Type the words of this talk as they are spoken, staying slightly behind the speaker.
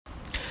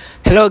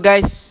Hello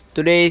guys,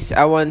 today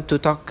I want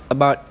to talk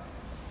about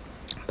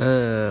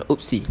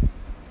Upsi.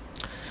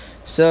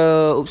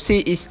 So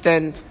Upsi is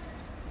stand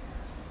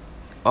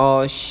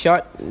or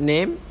short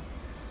name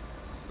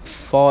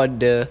for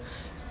the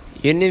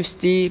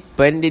University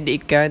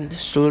Pendidikan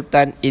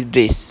Sultan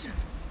Idris.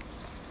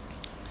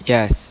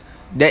 Yes,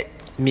 that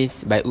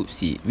means by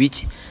Upsi,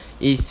 which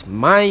is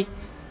my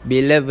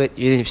beloved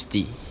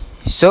university.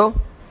 So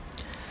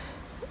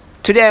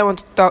today I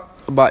want to talk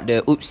about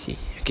the Upsi.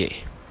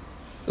 Okay.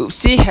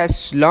 Upsi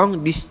has long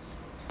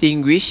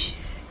distinguished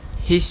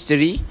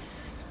history,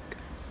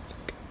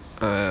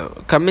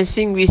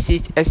 commencing with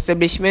its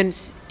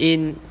establishment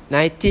in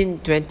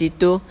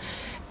 1922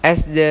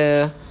 as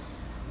the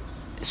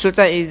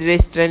Sultan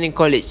Idris Training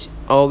College,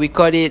 or we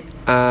call it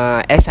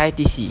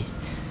SITC.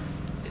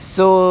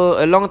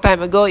 So a long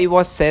time ago, it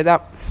was set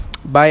up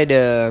by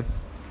the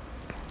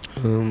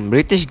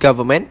British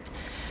government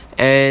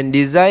and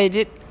designed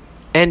it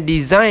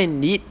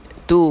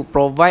to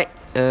provide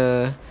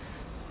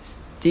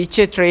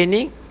teacher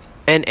training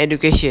and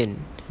education.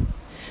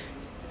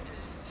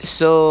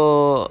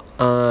 So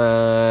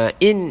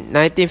in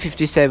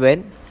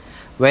 1957,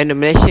 when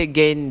Malaysia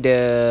gained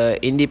the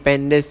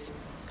independence,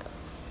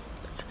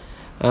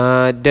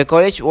 the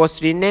college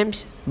was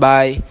renamed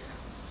by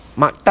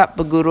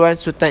Maktab Perguruan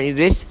Sultan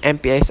Idris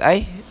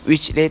MPSI,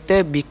 which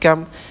later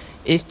became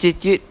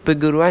Institute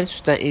Perguruan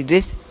Sultan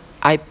Idris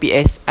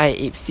IPSI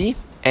IPSI,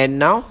 and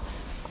now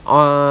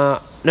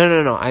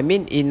I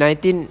mean in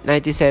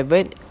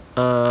 1997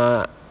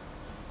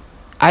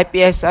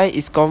 IPSI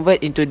is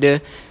converted into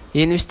the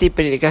University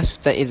Pendidikan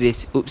Sultan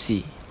Idris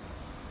Upsi.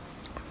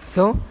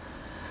 So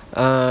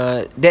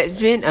that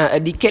means a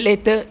decade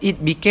later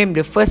it became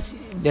the first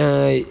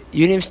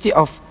University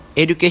of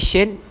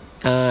Education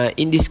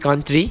in this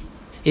country,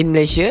 in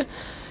Malaysia,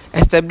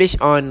 established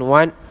on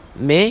 1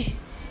 May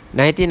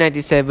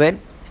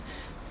 1997.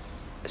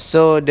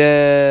 So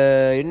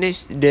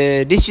this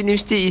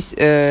university is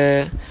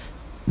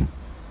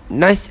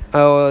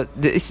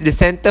is the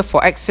Center for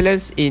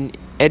Excellence in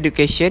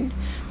Education,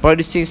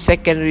 producing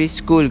secondary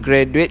school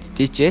graduate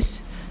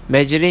teachers,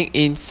 majoring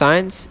in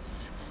science,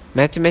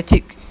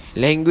 mathematics,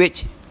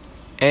 language,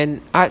 and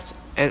arts,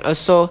 and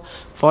also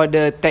for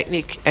the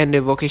technique and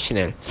the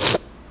vocational.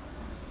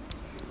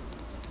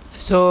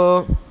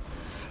 So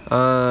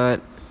the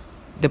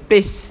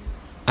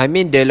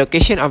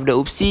location of the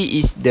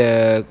Upsi is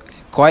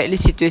quietly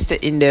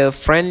situated in the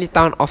friendly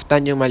town of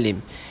Tanjung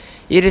Malim.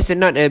 It is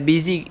not a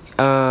busy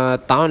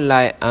town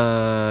like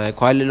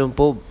Kuala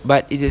Lumpur,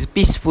 but it is a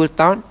peaceful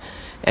town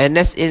and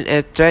that's in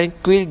a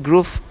tranquil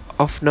grove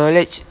of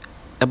knowledge,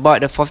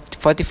 about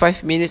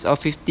 45 minutes or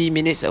 50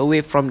 minutes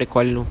away from the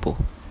Kuala Lumpur.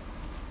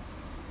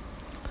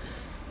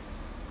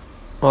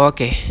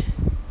 Okay.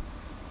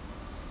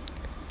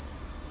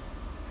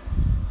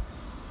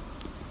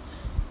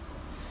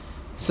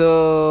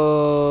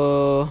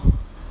 So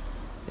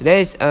there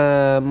is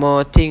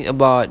more thing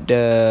about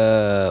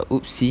the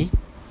Upsi.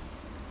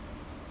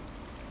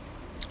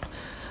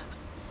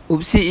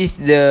 Upsi is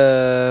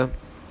the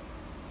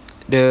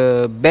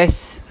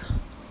best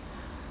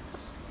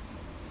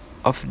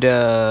of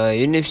the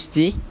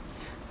university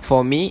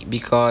for me,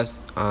 because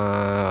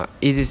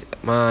it is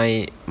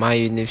my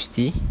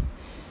university.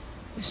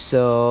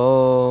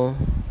 So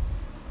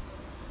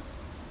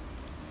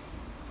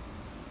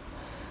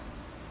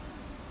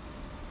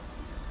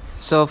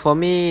for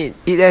me,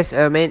 it has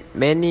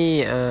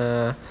many.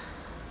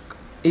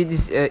 It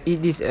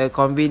is a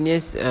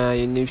convenience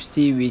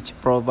university which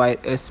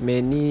provide us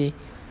many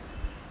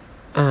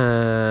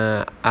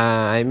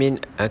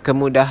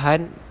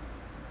kemudahan.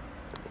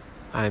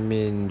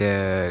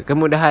 The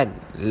kemudahan,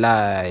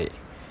 like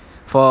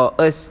for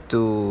us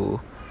to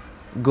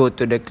go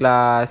to the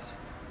class,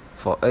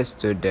 for us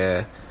to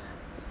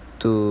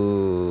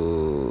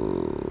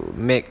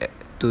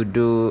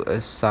do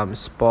some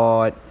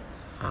sport.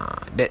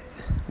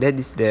 That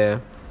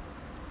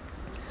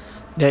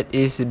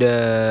is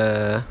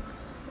the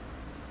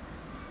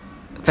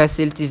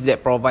facilities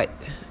that provide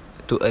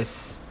to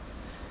us.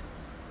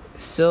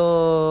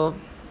 So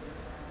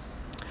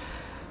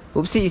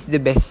Upsi is the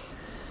best.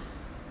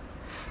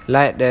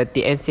 Like the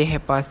TNC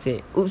HEPA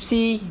say,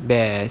 Upsi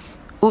best,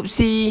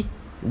 Upsi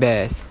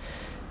best.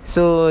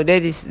 So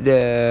that is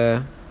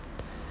the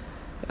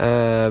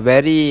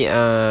very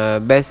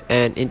best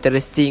and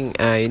interesting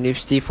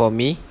university for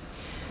me,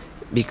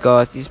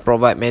 because it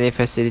provide many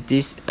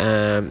facilities.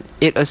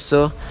 It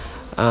also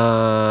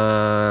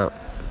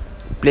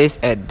place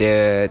at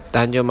the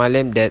Tanjung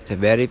Malim, that's a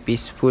very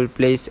peaceful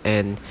place,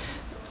 and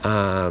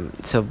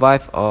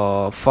survive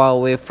or far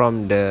away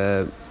from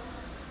the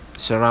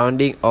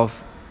surrounding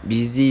of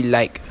busy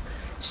like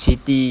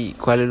city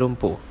Kuala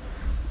Lumpur.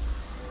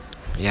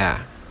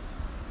 Yeah.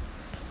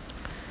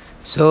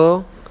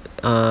 So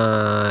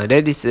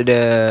that is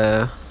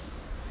the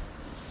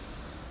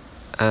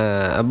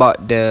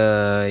about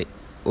the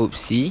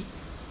Upsi.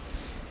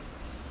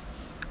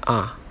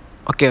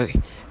 Okay.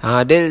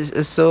 There is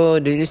also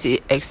the university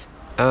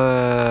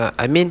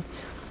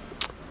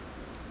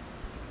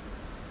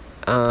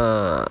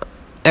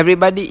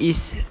everybody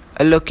is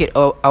allocated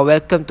or are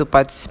welcome to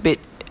participate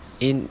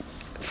in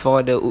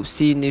for the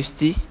Upsi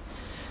universities,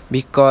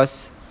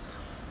 because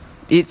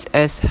it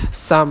has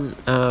some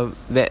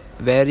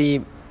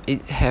very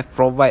it have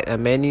provide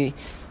many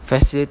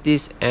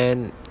facilities,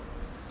 and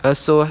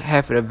also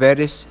have the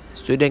various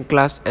student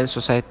clubs and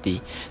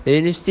society. The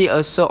university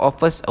also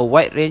offers a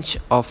wide range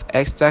of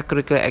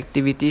extracurricular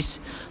activities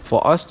for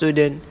all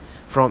students,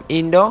 from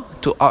indoor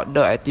to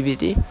outdoor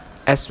activity,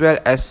 as well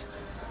as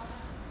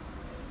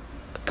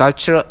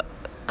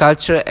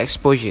cultural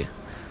exposure.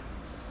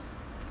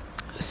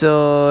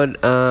 So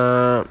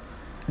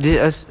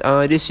this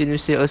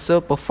university also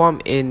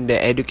perform in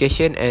the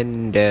education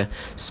and the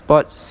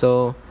sports.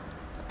 So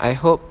I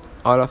hope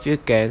all of you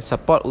can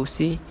support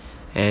UPSI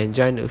and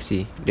join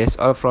UPSI. That's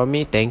all from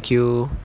me. Thank you.